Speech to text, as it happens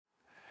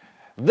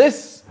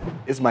This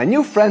is my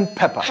new friend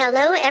Peppa.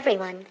 Hello,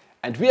 everyone.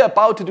 And we are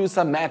about to do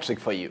some magic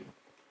for you.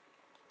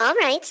 All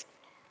right.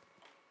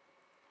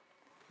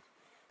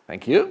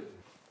 Thank you.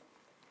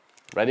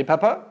 Ready,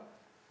 Peppa?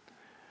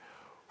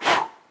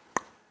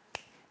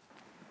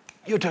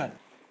 Your turn.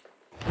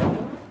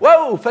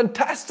 Whoa,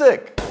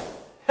 fantastic!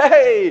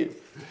 Hey!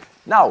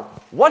 Now,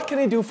 what can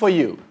he do for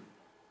you?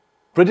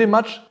 Pretty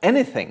much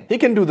anything. He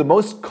can do the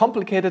most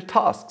complicated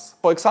tasks.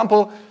 For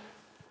example,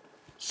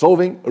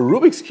 solving a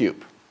Rubik's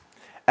Cube.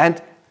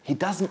 And he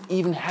doesn't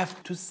even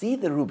have to see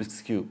the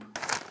Rubik's Cube.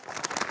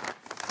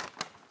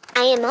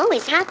 I am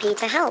always happy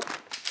to help.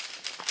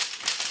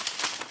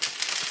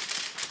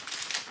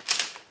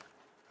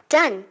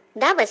 Done.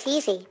 That was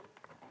easy.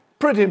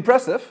 Pretty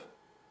impressive.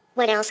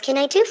 What else can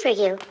I do for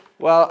you?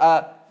 Well,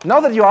 now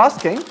that you're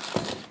asking,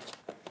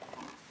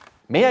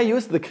 may I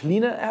use the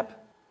Cleaner app?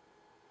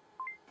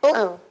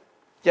 Oh.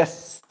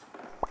 Yes.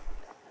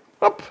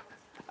 Oop.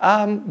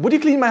 Would you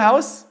clean my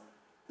house?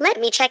 Let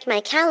me check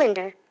my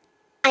calendar.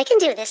 I can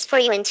do this for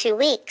you in 2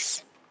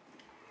 weeks.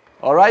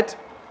 All right.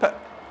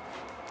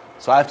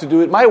 So I have to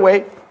do it my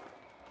way.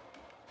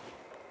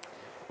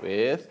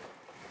 With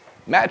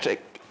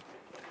magic.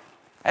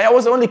 Hey, I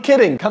was only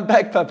kidding. Come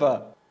back,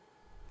 Peppa.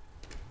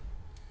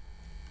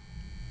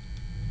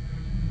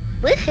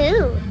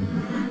 Woohoo!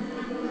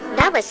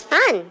 That was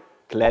fun.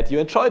 Glad you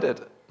enjoyed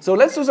it. So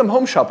let's do some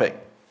home shopping.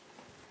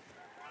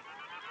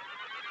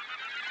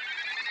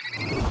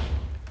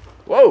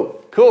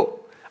 Whoa,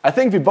 cool. I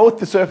think we both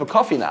deserve a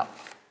coffee now.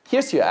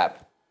 Here's your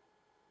app.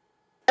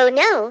 Oh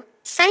no,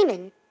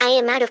 Simon, I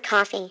am out of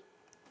coffee.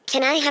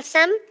 Can I have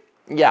some?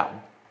 Yeah,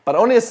 but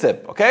only a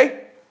sip,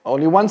 okay?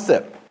 Only one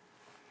sip.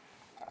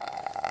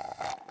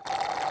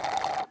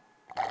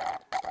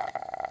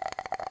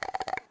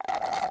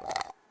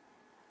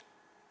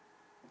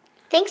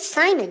 Thanks,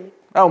 Simon.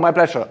 Oh, my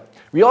pleasure.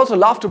 We also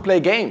love to play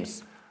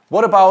games.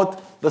 What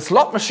about the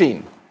slot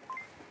machine?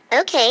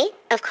 Okay,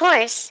 of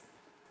course.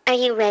 Are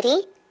you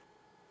ready?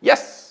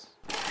 Yes.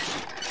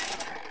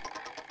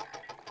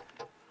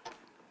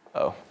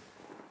 Oh,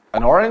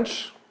 an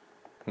orange?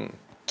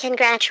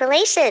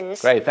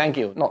 Congratulations. Great, thank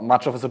you. Not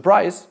much of a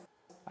surprise.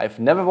 I've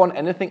never won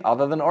anything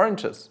other than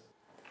oranges.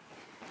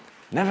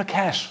 Never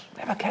cash,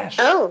 never cash.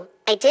 Oh,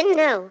 I didn't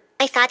know.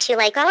 I thought you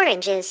like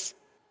oranges.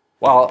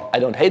 Well, I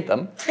don't hate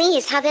them.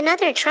 Please have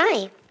another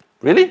try.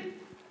 Really?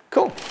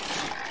 Cool.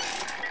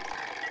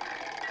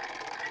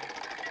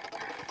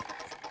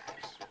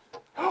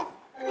 Whoa!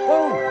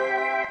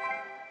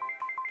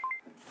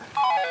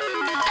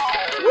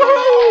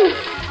 Woohoo!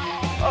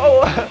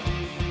 Oh,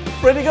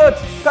 pretty good.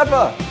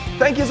 Peppa,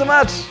 thank you so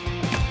much.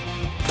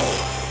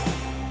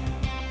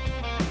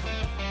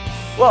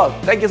 Well,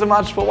 thank you so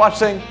much for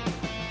watching.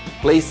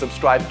 Please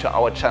subscribe to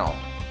our channel.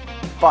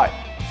 Bye.